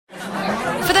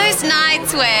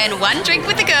nights when one drink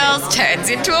with the girls turns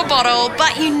into a bottle,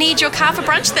 but you need your car for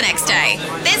brunch the next day.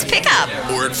 There's Pickup.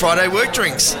 Or at Friday work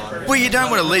drinks, where you don't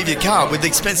want to leave your car with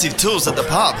expensive tools at the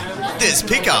pub. There's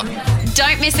Pickup.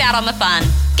 Don't miss out on the fun.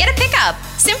 Get a Pickup.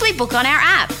 Simply book on our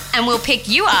app and we'll pick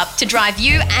you up to drive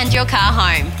you and your car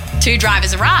home. 2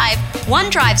 drivers arrive, one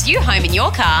drives you home in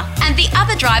your car and the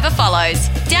other driver follows.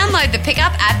 Download the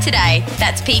Pickup app today.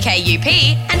 That's PKUP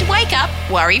and wake up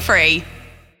worry-free.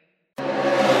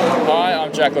 Hi,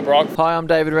 I'm Jack LeBrock. Hi, I'm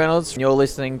David Reynolds. You're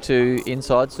listening to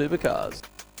Inside Supercars.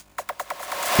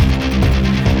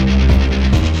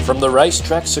 From the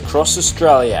racetracks across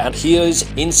Australia, and here's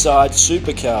Inside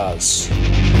Supercars.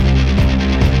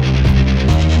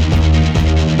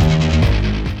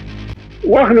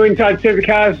 Welcome to Inside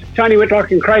Supercars. Tony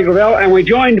Whitlock and Craig Lavelle, and we're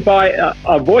joined by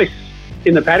a voice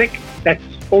in the paddock. That's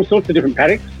all sorts of different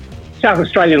paddocks. South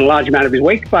Australian a large amount of his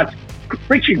week, but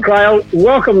Richard Grail,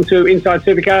 welcome to Inside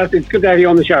Supercars. It's good to have you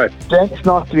on the show. Gents,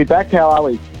 nice to be back. How are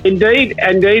we? Indeed,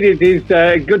 it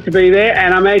is good to be there,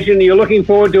 and I imagine you're looking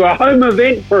forward to a home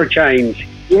event for a change.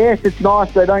 Yes, it's nice.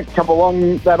 They don't come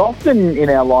along that often in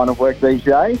our line of work these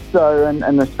days, so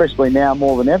and especially now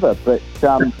more than ever. But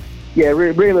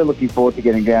really looking forward to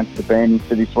getting down to the Bend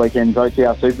for this weekend's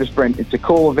OTR Super Sprint. It's a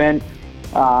cool event.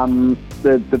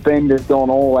 The Bend has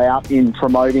gone all out in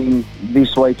promoting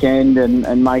this weekend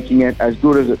and making it as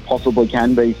good as it possibly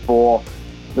can be for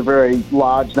the very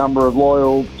large number of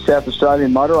loyal South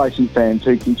Australian motor racing fans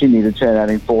who continue to turn out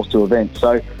in force to events.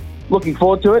 So looking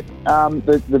forward to it.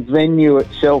 The venue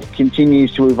itself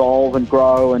continues to evolve and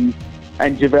grow and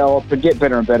develop and get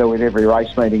better and better with every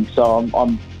race meeting. So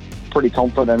I'm pretty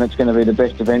confident it's going to be the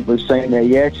best event we've seen there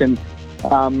yet, and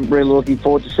really looking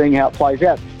forward to seeing how it plays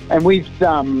out. And with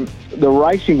the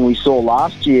racing we saw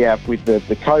last year with the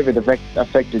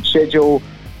COVID-affected schedule,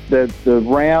 the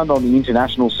round on the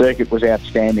international circuit was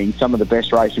outstanding. Some of the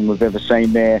best racing we've ever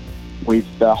seen there, with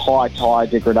high tyre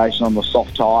degradation on the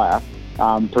soft tyre,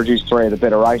 produced 3 of the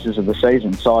better races of the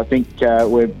season. So I think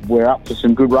we're up for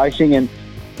some good racing, and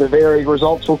the varied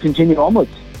results will continue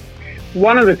onwards.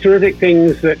 One of the terrific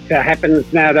things that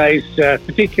happens nowadays,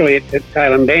 particularly at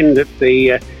Tailem Bend at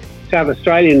the South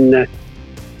Australian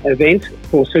event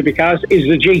for supercars, is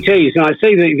the GTs. And I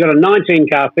see that you've got a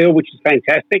 19-car field, which is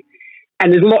fantastic,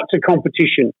 and there's lots of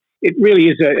competition. It really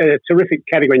is a terrific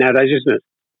category nowadays, isn't it?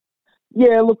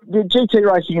 Yeah, look, the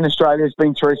GT racing in Australia has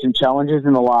been through some challenges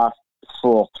in the last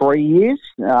 3 years.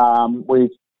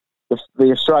 With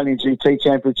the Australian GT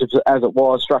Championships, as it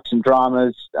was, struck some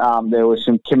dramas. There was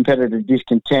some competitive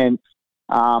discontent.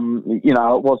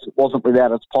 It wasn't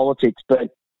without its politics,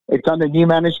 but it's under new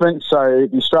management, so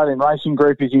the Australian Racing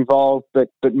Group is involved, but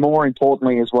more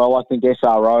importantly as well, I think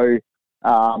SRO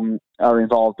are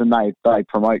involved, and they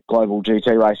promote global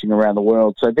GT racing around the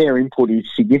world. So their input is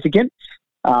significant.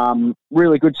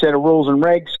 Really good set of rules and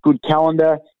regs, good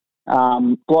calendar,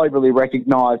 globally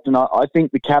recognised, and I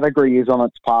think the category is on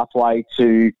its pathway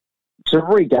to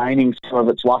regaining some of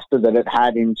its lustre that it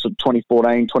had in sort of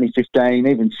 2014, 2015,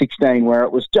 even 16, where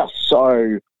it was just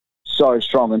so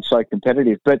strong and so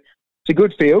competitive. But it's a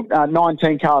good field.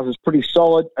 19 cars is pretty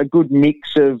solid, a good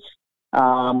mix of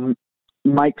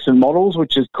makes and models,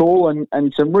 which is cool,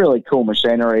 and some really cool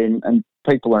machinery, and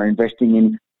people are investing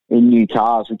in new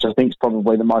cars, which I think is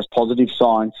probably the most positive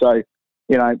sign. So,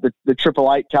 the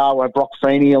Triple 8 car where Brock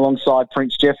Feeney alongside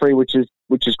Prince Jeffrey, which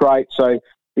is great. So it'd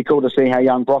be cool to see how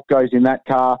young Brock goes in that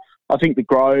car. I think the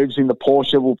Groves in the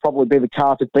Porsche will probably be the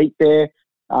car to beat there.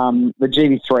 The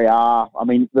GT3R, I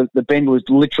mean, the Bend was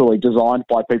literally designed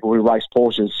by people who race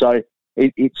Porsches, so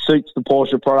it suits the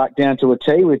Porsche product down to a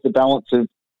T with the balance of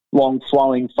long,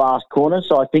 flowing, fast corners.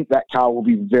 So I think that car will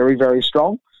be very, very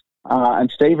strong. And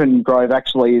Stephen Grove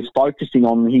actually is focusing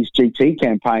on his GT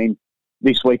campaign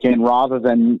this weekend rather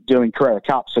than doing Carrera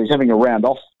Cup. So he's having a round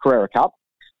off Carrera Cup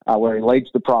where he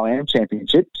leads the Pro-Am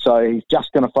Championship. So he's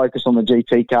just going to focus on the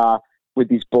GT car with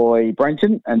his boy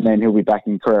Brenton, and then he'll be back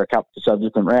in Carrera Cup for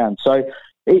subsequent rounds. So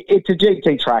it's a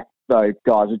GT track, though,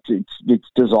 guys. It's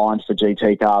designed for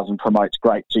GT cars and promotes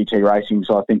great GT racing.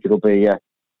 So I think it'll be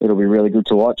really good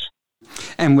to watch.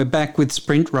 And we're back with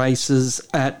sprint races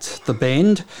at the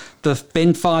Bend. The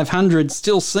Bend 500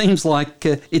 still seems like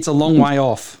it's a long way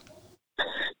off.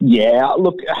 Yeah,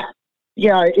 look,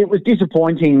 it was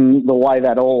disappointing the way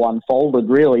that all unfolded,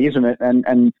 really, isn't it?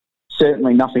 And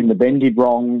certainly nothing the Bend did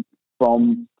wrong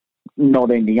from not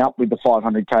ending up with the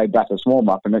 500k Bathurst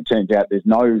warm-up, and it turns out there's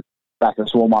no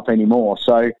Bathurst warm-up anymore.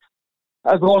 So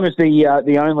as long as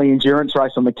the only endurance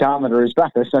race on the calendar is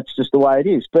Bathurst, that's just the way it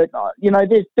is. But,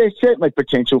 there's certainly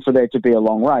potential for there to be a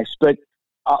long race. But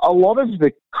a lot of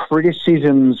the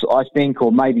criticisms, I think,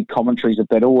 or maybe commentary is a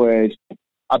better word,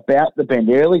 about the Bend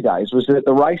early days was that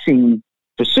the racing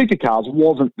for supercars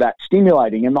wasn't that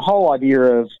stimulating. And the whole idea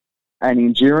of an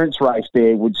endurance race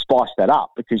there would spice that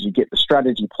up because you get the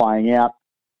strategy playing out,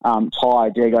 tyre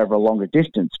deg over a longer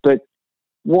distance. But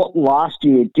what last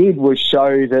year did was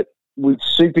show that with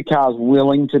supercars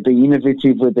willing to be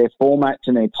innovative with their formats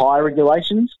and their tyre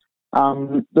regulations,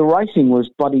 the racing was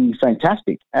bloody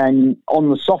fantastic. And on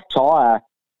the soft tyre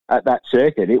at that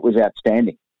circuit, it was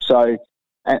outstanding. So,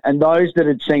 and those that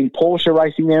had seen Porsche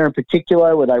racing there in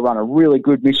particular, where they run a really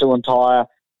good Michelin tyre,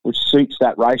 which suits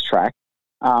that racetrack,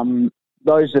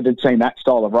 those that had seen that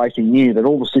style of racing knew that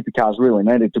all the supercars really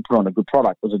needed to put on a good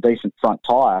product was a decent front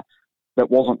tyre that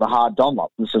wasn't the hard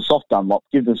Dunlop. It's a soft Dunlop.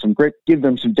 Give them some grip, give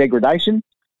them some degradation,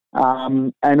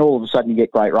 and all of a sudden you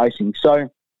get great racing. So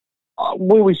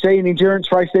will we see an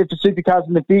endurance race there for supercars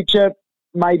in the future?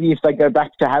 Maybe if they go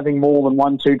back to having more than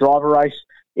 1-2 driver race,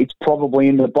 it's probably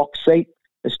in the box seat,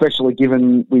 especially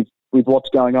given with what's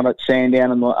going on at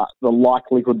Sandown and the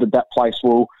likelihood that place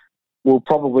will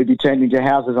probably be turned into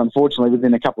houses, unfortunately,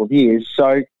 within a couple of years.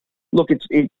 So, look,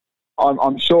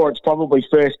 I'm sure it's probably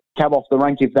first cab off the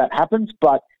rank if that happens,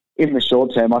 but in the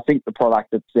short term, I think the product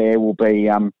that's there will be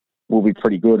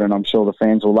pretty good, and I'm sure the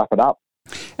fans will lap it up.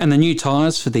 And the new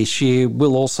tyres for this year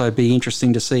will also be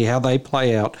interesting to see how they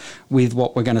play out with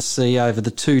what we're going to see over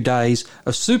the 2 days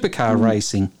of supercar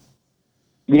racing.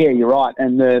 Yeah, you're right,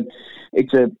 and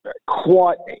it's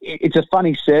a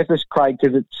funny surface, Craig,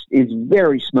 because it's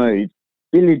very smooth,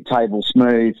 billiard table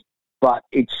smooth, but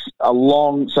it's a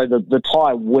long. So the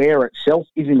tyre wear itself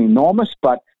isn't enormous,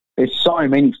 but there's so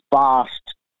many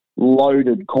fast,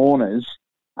 loaded corners.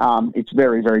 It's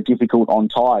very, very difficult on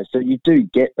tyres. So you do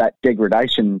get that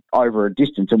degradation over a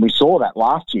distance, and we saw that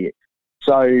last year.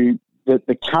 So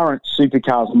the current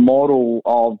supercars model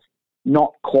of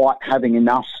not quite having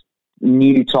enough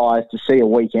new tyres to see a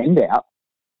weekend out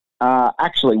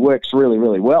actually works really,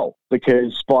 really well,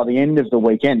 because by the end of the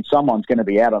weekend, someone's going to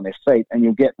be out on their feet, and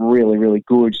you'll get really, really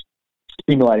good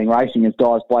stimulating racing as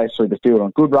guys blaze through the field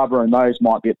on good rubber, and those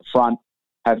might be at the front,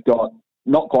 have got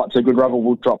not quite so good rubber,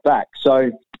 will drop back.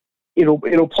 So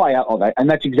it'll play out like that, and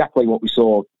that's exactly what we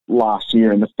saw last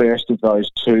year in the first of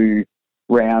those 2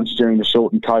 rounds during the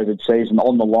shortened COVID season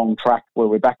on the long track where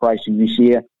we're back racing this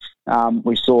year.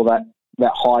 We saw that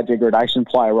high degradation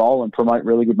play a role and promote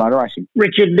really good motor racing.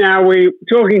 Richard, now we're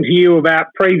talking to you about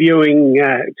previewing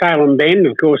Tailem Bend,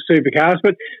 of course, supercars,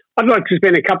 but I'd like to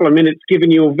spend a couple of minutes giving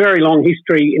you a very long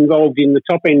history involved in the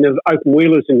top end of open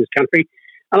wheelers in this country.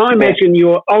 And I imagine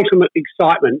your ultimate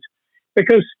excitement,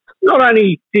 because not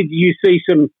only did you see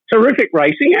some terrific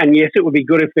racing, and yes, it would be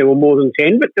good if there were more than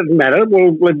 10, but it doesn't matter,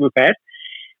 we'll live with that,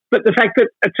 but the fact that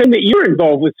a team that you're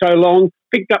involved with so long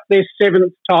picked up their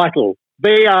 7th title,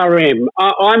 BRM.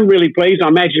 I'm really pleased. I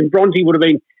imagine Bronte would have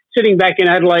been sitting back in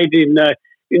Adelaide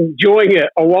enjoying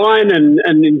a wine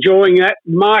and enjoying that.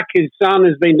 Mark, his son,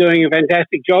 has been doing a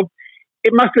fantastic job.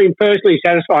 It must have been personally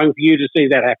satisfying for you to see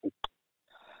that happen.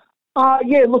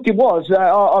 Yeah, look, it was.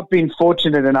 I've been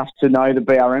fortunate enough to know the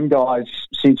BRM guys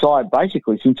since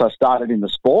I started in the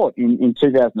sport in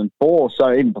 2004,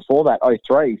 so even before that,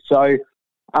 2003. So,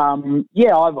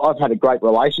 yeah, I've had a great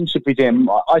relationship with them.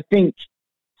 I think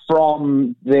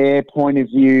from their point of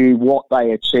view, what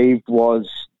they achieved was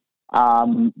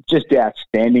just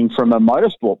outstanding from a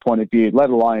motorsport point of view, let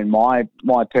alone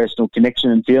my personal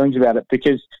connection and feelings about it,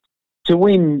 because to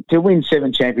win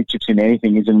 7 championships in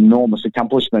anything is an enormous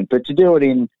accomplishment, but to do it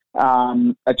in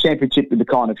a championship with the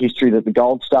kind of history that the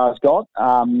Gold Star's got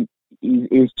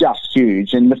is just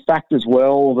huge. And the fact as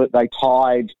well that they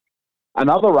tied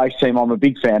another race team I'm a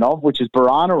big fan of, which is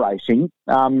Barana Racing,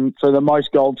 for the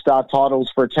most Gold Star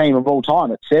titles for a team of all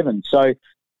time at 7. So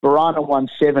Barana won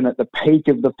 7 at the peak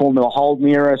of the Formula Holden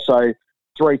era, so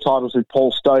 3 titles with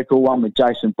Paul Stokel, 1 with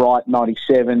Jason Bright,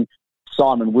 97,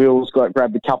 Simon Wills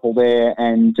grabbed a couple there,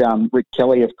 and Rick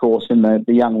Kelly, of course, in the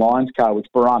Young Lions car, which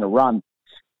Barana run.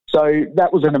 So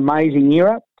that was an amazing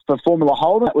era for Formula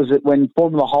Holden. That was when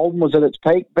Formula Holden was at its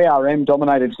peak. BRM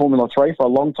dominated Formula 3 for a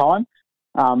long time.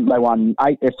 They won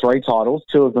 8 F3 titles,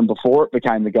 2 of them before it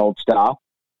became the Gold Star,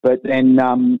 but then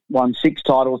won 6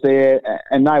 titles there,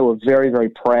 and they were very, very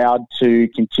proud to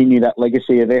continue that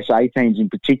legacy of S18s in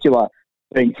particular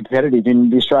being competitive in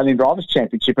the Australian Drivers'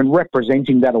 Championship and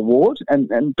representing that award.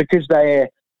 And because they're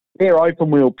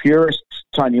open wheel purists,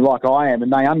 Tony, like I am,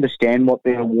 and they understand what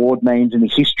the award means and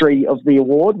the history of the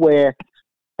award, where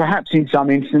perhaps in some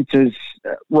instances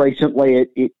recently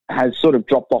it has sort of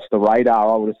dropped off the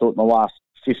radar, I would have thought, in the last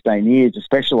 15 years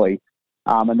especially,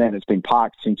 and then it's been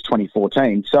parked since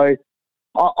 2014. So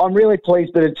I'm really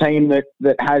pleased that a team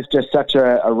that has just such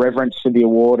a reverence for the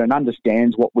award and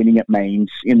understands what winning it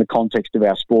means in the context of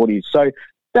our sport is. So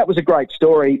that was a great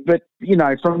story. But,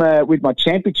 with my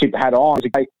championship hat on,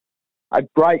 it was a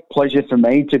great pleasure for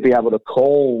me to be able to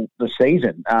call the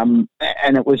season. And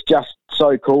it was just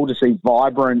so cool to see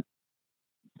vibrant,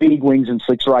 big wings and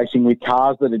slicks racing with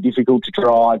cars that are difficult to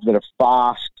drive, that are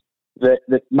fast,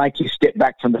 that make you step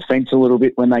back from the fence a little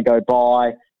bit when they go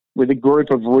by, with a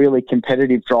group of really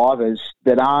competitive drivers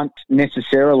that aren't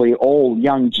necessarily all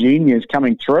young juniors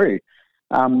coming through.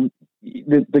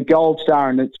 The Gold Star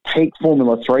in its peak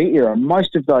Formula 3 era,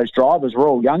 most of those drivers were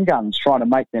all young guns trying to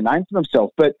make their name for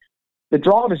themselves. But the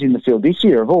drivers in the field this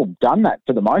year have all done that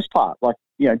for the most part. Like,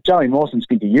 Joey Mawson's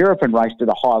been to Europe and raced at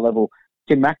a high level.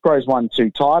 Tim Macro's won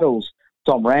 2 titles.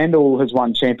 Tom Randall has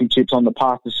won championships on the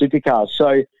path to supercars.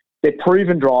 So they're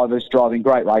proven drivers driving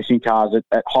great racing cars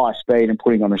at high speed and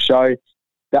putting on a show.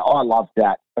 I love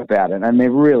that about it. And they're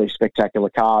really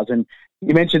spectacular cars. And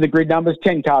you mentioned the grid numbers.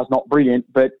 10 cars, not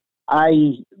brilliant, but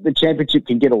the championship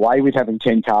can get away with having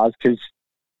 10 cars because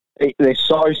they're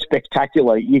so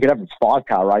spectacular. You could have a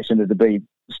 5-car race and it'd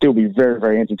still be very,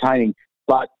 very entertaining.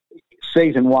 But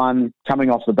season 1, coming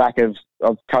off the back of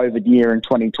COVID year in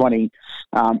 2020,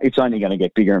 it's only going to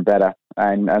get bigger and better.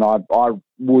 And I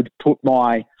would put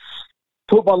my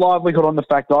livelihood on the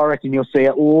fact that I reckon you'll see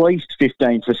at least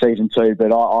 15 for season 2,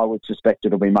 but I would suspect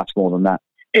it'll be much more than that.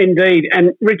 Indeed.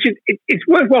 And Richard, it's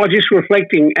worthwhile just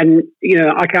reflecting, and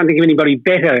I can't think of anybody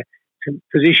better to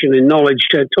position and knowledge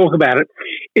to talk about it,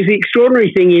 is the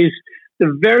extraordinary thing is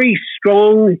the very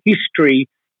strong history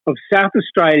of South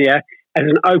Australia as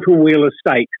an open-wheel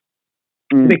estate.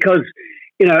 Because,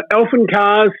 Elfin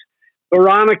cars,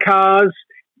 Barana cars,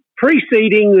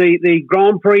 preceding the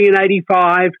Grand Prix in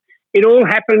 85, it all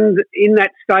happened in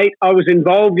that state. I was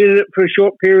involved in it for a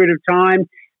short period of time,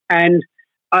 and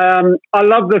I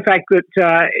love the fact that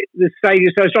the state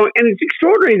is so strong, and it's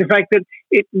extraordinary the fact that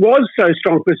it was so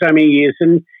strong for so many years,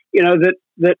 and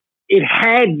that it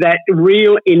had that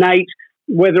real innate,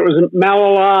 whether it was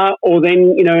Malala or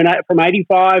then from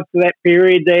 85 to that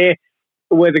period there,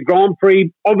 where the Grand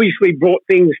Prix obviously brought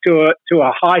things to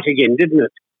a height again, didn't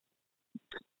it?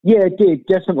 Yeah, it did,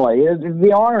 definitely.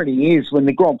 The irony is when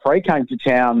the Grand Prix came to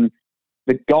town,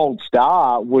 the Gold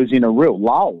Star was in a real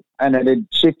lull, and it had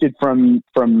shifted from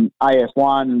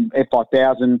AF1,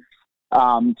 F5000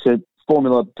 to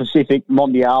Formula Pacific,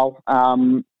 Mondial,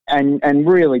 and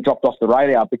really dropped off the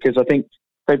radar because I think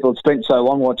people have spent so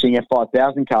long watching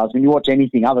F5000 cars. When you watch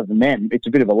anything other than them, it's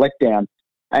a bit of a letdown.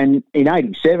 And in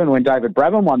 87, when David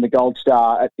Brabham won the Gold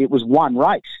Star, it was one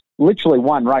race, literally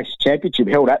one race championship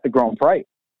held at the Grand Prix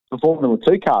for Formula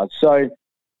 2 cars. So,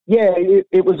 yeah,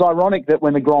 it was ironic that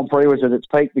when the Grand Prix was at its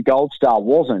peak, the Gold Star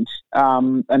wasn't,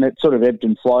 and it sort of ebbed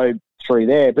and flowed through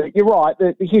there. But you're right,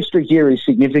 the history here is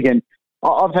significant.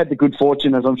 I've had the good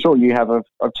fortune, as I'm sure you have, of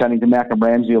chatting to Malcolm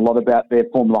Ramsey a lot about their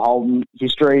Formula Holden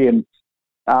history, and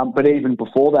but even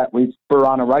before that with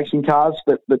Barana racing cars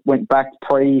that went back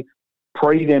pre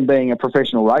them being a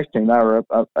professional race team. They were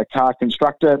a car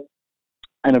constructor,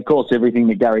 and of course everything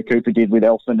that Gary Cooper did with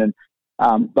Elfin, and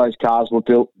those cars were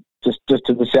built just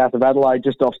to the south of Adelaide,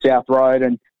 just off South Road,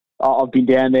 and I've been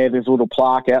down there. There's a little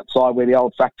plaque outside where the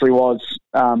old factory was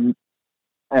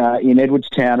in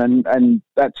Edwardstown, and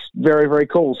that's very, very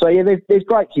cool. So, yeah, there's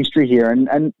great history here,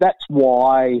 and that's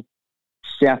why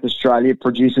South Australia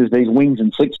produces these wings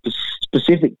and slicks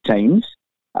specific teams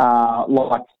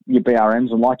like your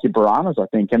BRMs and like your Baranas, I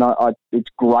think. And it's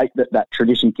great that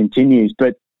tradition continues.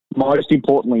 But most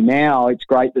importantly now, it's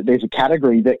great that there's a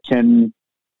category that can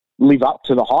live up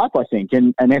to the hype, I think,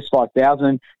 and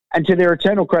S5000. And to their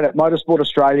eternal credit, Motorsport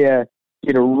Australia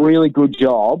did a really good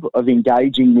job of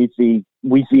engaging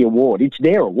with the award. It's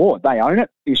their award. They own it,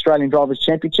 the Australian Drivers'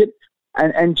 Championship.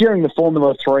 And during the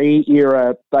Formula 3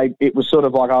 era, it was sort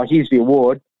of like, oh, here's the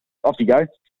award, off you go,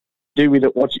 do with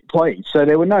it what you please. So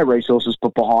there were no resources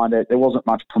put behind it. There wasn't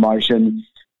much promotion.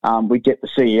 We'd get the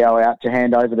CEO out to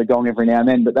hand over the gong every now and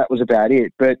then, but that was about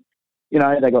it. But,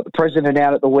 they got the president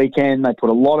out at the weekend. They put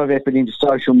a lot of effort into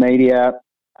social media.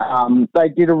 They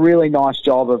did a really nice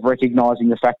job of recognising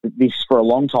the fact that this, for a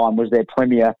long time, was their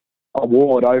premier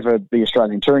award over the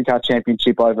Australian Touring Car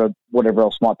Championship, over whatever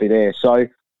else might be there. So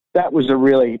that was a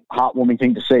really heartwarming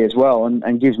thing to see as well,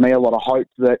 and gives me a lot of hope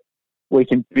that we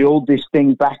can build this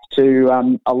thing back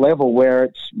to a level where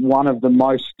it's one of the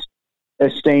most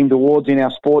esteemed awards in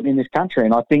our sport in this country.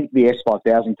 And I think the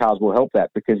S5000 cars will help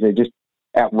that because they're just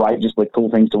outrageously cool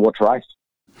things to watch race.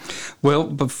 Well,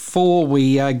 before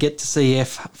we get to see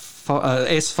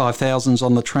S5000s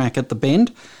on the track at the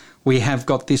Bend, we have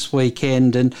got this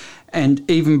weekend, and And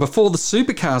even before the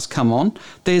supercars come on,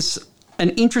 there's an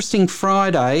interesting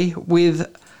Friday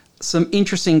with some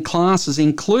interesting classes,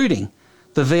 including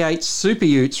the V8 Super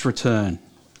Utes return.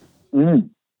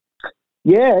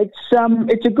 Yeah,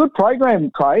 it's a good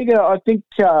program, Craig. I think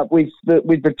with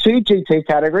the two GT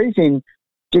categories in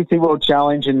GT World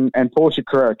Challenge and Porsche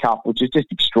Carrera Cup, which is just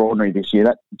extraordinary this year.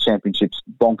 That championship's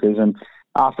bonkers. And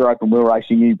after open wheel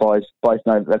racing, you both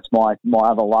know that's my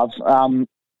other love.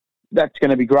 That's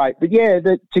going to be great. But yeah,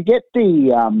 to get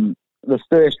the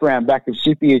first round back of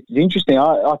Super Utes is interesting.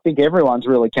 I think everyone's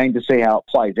really keen to see how it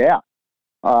plays out.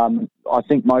 I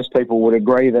think most people would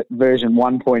agree that version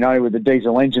 1.0 with the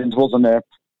diesel engines wasn't a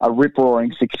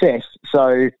rip-roaring success.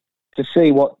 So to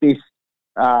see what this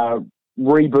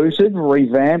rebooted,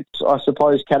 revamped, I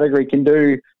suppose, category can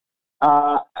do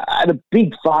at a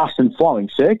big, fast and flowing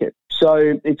circuit.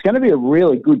 So it's going to be a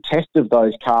really good test of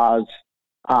those cars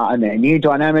and their new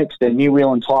dynamics, their new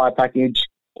wheel and tyre package.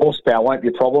 Horsepower won't be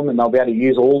a problem, and they'll be able to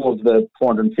use all of the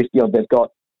 450 odd they've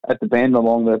got at the bend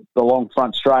along the long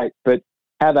front straight. But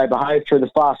how they behave through the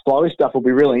fast, flowy stuff will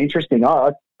be really interesting.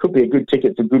 It could be a good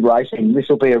ticket for good racing. This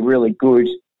will be a really good,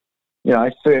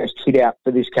 first hit out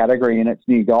for this category and its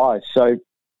new guys. So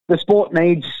the sport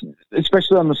needs,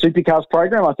 especially on the supercars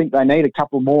program, I think they need a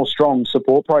couple more strong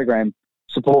support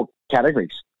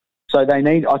categories. So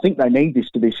I think they need this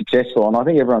to be successful, and I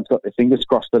think everyone's got their fingers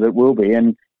crossed that it will be.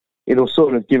 And it'll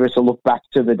sort of give us a look back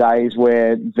to the days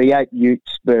where V8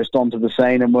 Utes burst onto the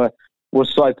scene and were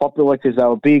so popular because they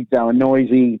were big, they were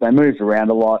noisy, they moved around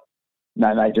a lot.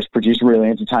 No, they just produced really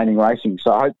entertaining racing.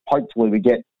 So hopefully we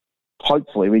get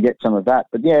some of that.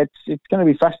 But yeah, it's going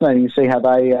to be fascinating to see how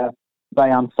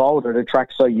they unfold at a track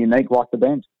so unique like the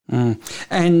Bend.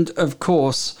 And of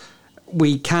course,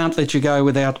 we can't let you go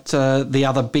without the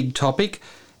other big topic,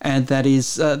 and that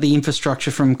is the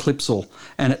infrastructure from Clipsal.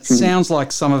 And it sounds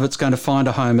like some of it's going to find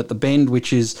a home at the Bend,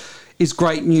 which is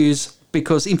great news,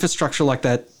 because infrastructure like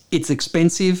that, it's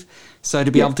expensive. So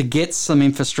to be able to get some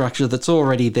infrastructure that's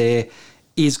already there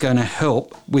is going to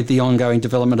help with the ongoing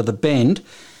development of the Bend,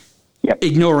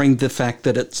 ignoring the fact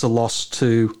that it's a loss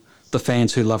to the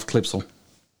fans who love Clipsal.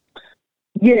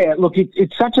 Yeah, look,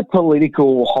 it's such a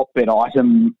political hotbed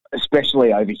item,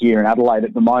 especially over here in Adelaide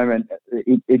at the moment.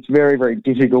 It's very, very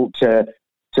difficult to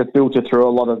filter through a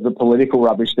lot of the political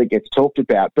rubbish that gets talked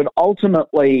about. But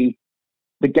ultimately,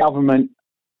 the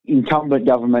incumbent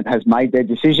government has made their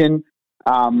decision.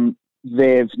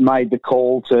 They've made the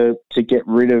call to get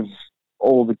rid of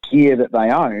all the gear that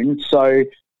they own. So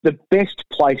the best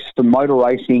place for motor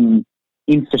racing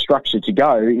infrastructure to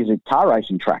go is a car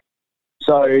racing track.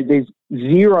 So there's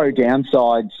zero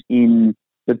downsides in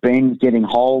the Bend getting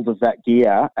hold of that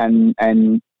gear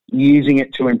and using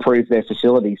it to improve their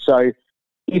facility. So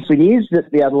if it is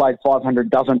that the Adelaide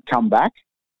 500 doesn't come back,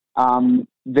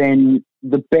 then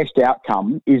the best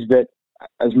outcome is that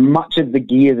as much of the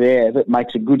gear there that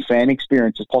makes a good fan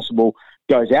experience as possible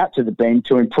goes out to the Bend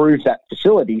to improve that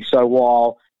facility. So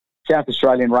while South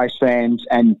Australian race fans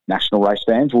and national race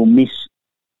fans will miss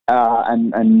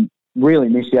and really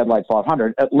miss the Adelaide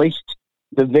 500, at least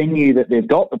the venue that they've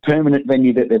got, the permanent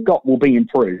venue that they've got, will be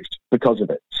improved because of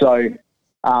it. So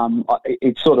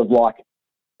it's sort of like,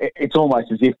 it's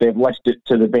almost as if they've left it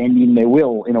to the Bend in their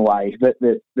will, in a way, that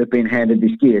they've been handed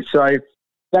this gear. So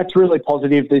that's really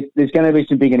positive. There's going to be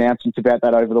some big announcements about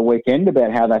that over the weekend,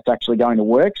 about how that's actually going to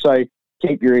work. So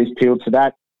keep your ears peeled for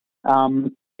that.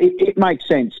 It makes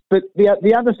sense. But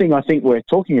the other thing I think we're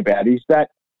talking about is that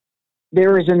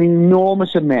there is an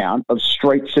enormous amount of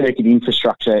street circuit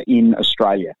infrastructure in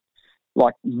Australia.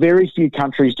 Like, very few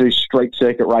countries do street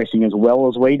circuit racing as well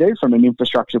as we do from an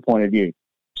infrastructure point of view.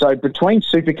 So between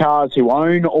supercars, who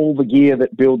own all the gear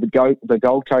that build the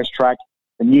Gold Coast track,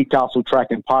 the Newcastle track,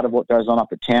 and part of what goes on up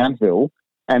at Townsville,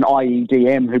 and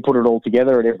IEDM, who put it all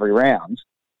together at every round,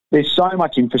 there's so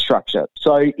much infrastructure.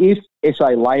 So if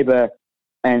SA Labor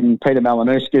and Peter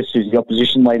Malinauskas, who's the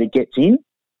opposition leader, gets in,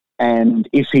 and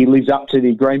if he lives up to the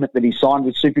agreement that he signed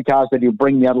with supercars that he'll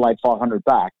bring the Adelaide 500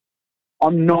 back,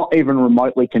 I'm not even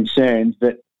remotely concerned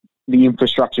that the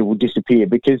infrastructure will disappear,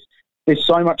 because there's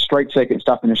so much street circuit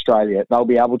stuff in Australia. They'll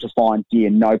be able to find gear,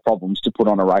 no problems, to put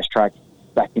on a racetrack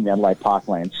back in the Adelaide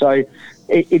Parkland. So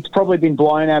it's probably been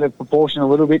blown out of proportion a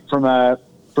little bit from a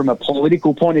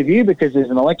political point of view, because there's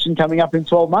an election coming up in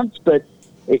 12 months, but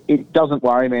it doesn't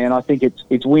worry me, and I think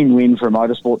it's win-win for a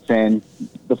motorsport fan.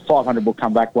 The 500 will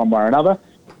come back one way or another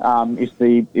if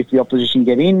the opposition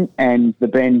get in, and the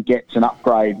Bend gets an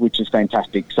upgrade, which is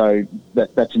fantastic. So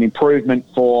that's an improvement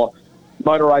for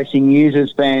motor racing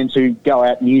users, fans who go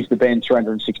out and use the Bend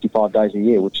 365 days a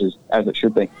year, which is as it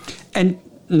should be. And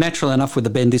naturally enough, with the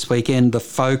Bend this weekend, the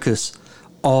focus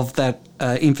of that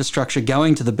infrastructure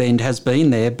going to the Bend has been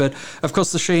there. But, of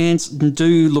course, the Sheehan's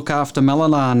do look after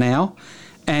Mallala now.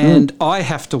 And I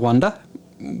have to wonder,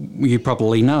 you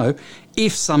probably know,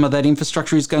 if some of that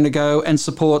infrastructure is going to go and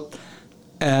support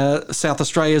South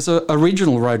Australia's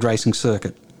original road racing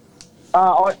circuit.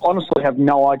 I honestly have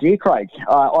no idea, Craig.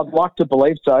 I'd like to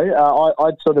believe so.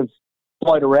 I'd sort of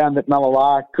float around that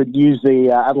Mallala could use the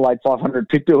Adelaide 500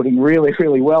 pit building really,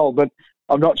 really well, but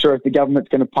I'm not sure if the government's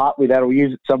going to part with that or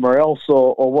use it somewhere else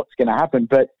or what's going to happen.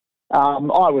 But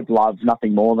I would love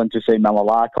nothing more than to see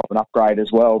Mallala cop an upgrade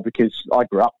as well, because I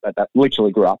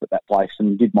literally grew up at that place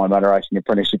and did my motor racing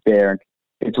apprenticeship there, and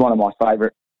it's one of my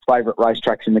favourite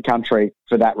racetracks in the country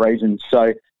for that reason.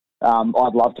 So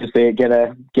I'd love to see it get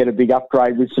a big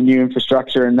upgrade with some new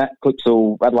infrastructure, and that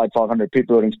Clipsal Adelaide 500 pit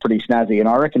building's pretty snazzy, and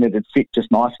I reckon it'd fit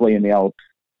just nicely in the old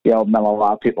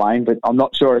Mallala pit lane. But I'm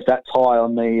not sure if that's high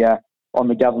on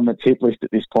the government's hit list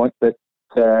at this point. But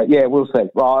we'll see.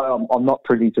 Well, I'm not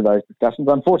privy to those discussions,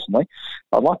 unfortunately.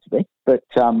 I'd like to be, but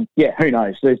who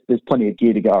knows? There's plenty of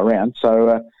gear to go around,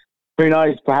 so who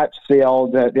knows? Perhaps the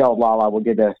old Lala will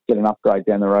get an upgrade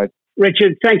down the road.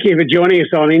 Richard, thank you for joining us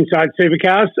on Inside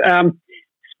Supercars.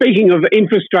 Speaking of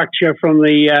infrastructure from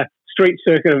the street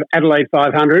circuit of Adelaide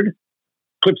 500,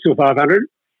 Clipsal 500,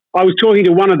 I was talking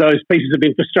to one of those pieces of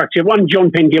infrastructure, one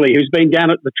John Pengilly, who's been down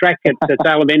at the track at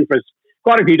Taylor Bend for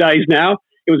quite a few days now.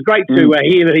 It was great to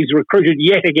hear that he's recruited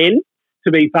yet again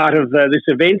to be part of this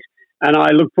event, and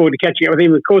I look forward to catching up with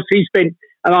him. Of course, and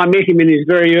I met him in his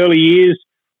very early years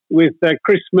with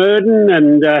Chris Murden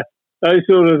and those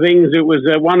sort of things. It was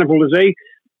wonderful to see.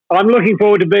 I'm looking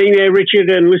forward to being there,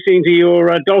 Richard, and listening to your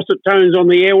dulcet tones on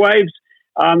the airwaves.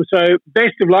 So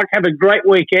best of luck. Have a great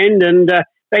weekend, and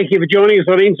thank you for joining us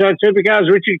on Inside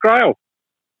Supercars, Richard Craill.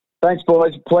 Thanks,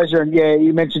 boys. Pleasure. And yeah,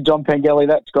 you mentioned John Pengilly.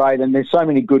 That's great. And there's so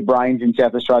many good brains in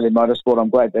South Australian motorsport. I'm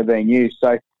glad they're being used.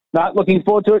 So, looking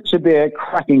forward to it. Should be a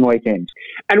cracking weekend.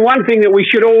 And one thing that we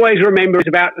should always remember is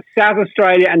about South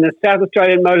Australia and the South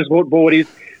Australian Motorsport Board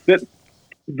is that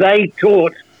they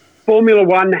taught Formula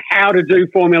One how to do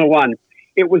Formula One.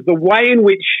 It was the way in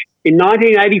which, in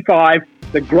 1985,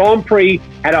 the Grand Prix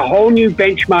had a whole new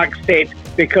benchmark set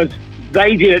because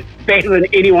they did it better than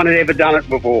anyone had ever done it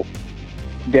before.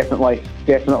 Definitely.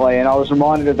 And I was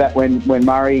reminded of that when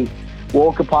Murray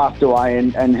Walker passed away,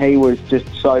 and he was just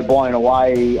so blown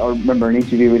away. I remember an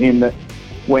interview with him that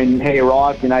when he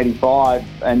arrived in 85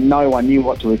 and no one knew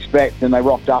what to expect, and they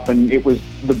rocked up and it was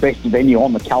the best venue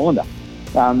on the calendar.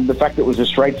 The fact that it was a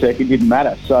straight circuit didn't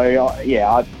matter. So,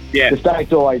 the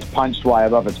state's always punched way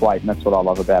above its weight, and that's what I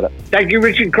love about it. Thank you,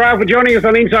 Richard Craill, for joining us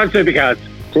on Inside Supercars.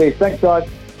 Cheers. Thanks, guys.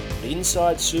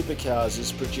 Inside Supercars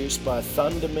is produced by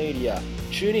Thunder Media.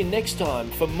 Tune in next time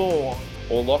for more,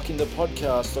 or lock in the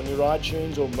podcast on your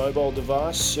iTunes or mobile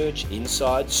device. Search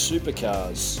Inside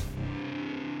Supercars.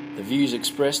 The views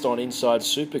expressed on Inside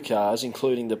Supercars,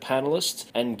 including the panellists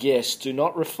and guests, do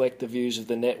not reflect the views of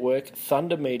the network,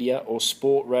 Thunder Media or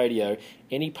Sport Radio.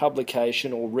 Any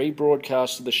publication or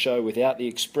rebroadcast of the show without the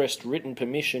expressed written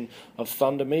permission of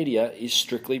Thunder Media is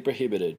strictly prohibited.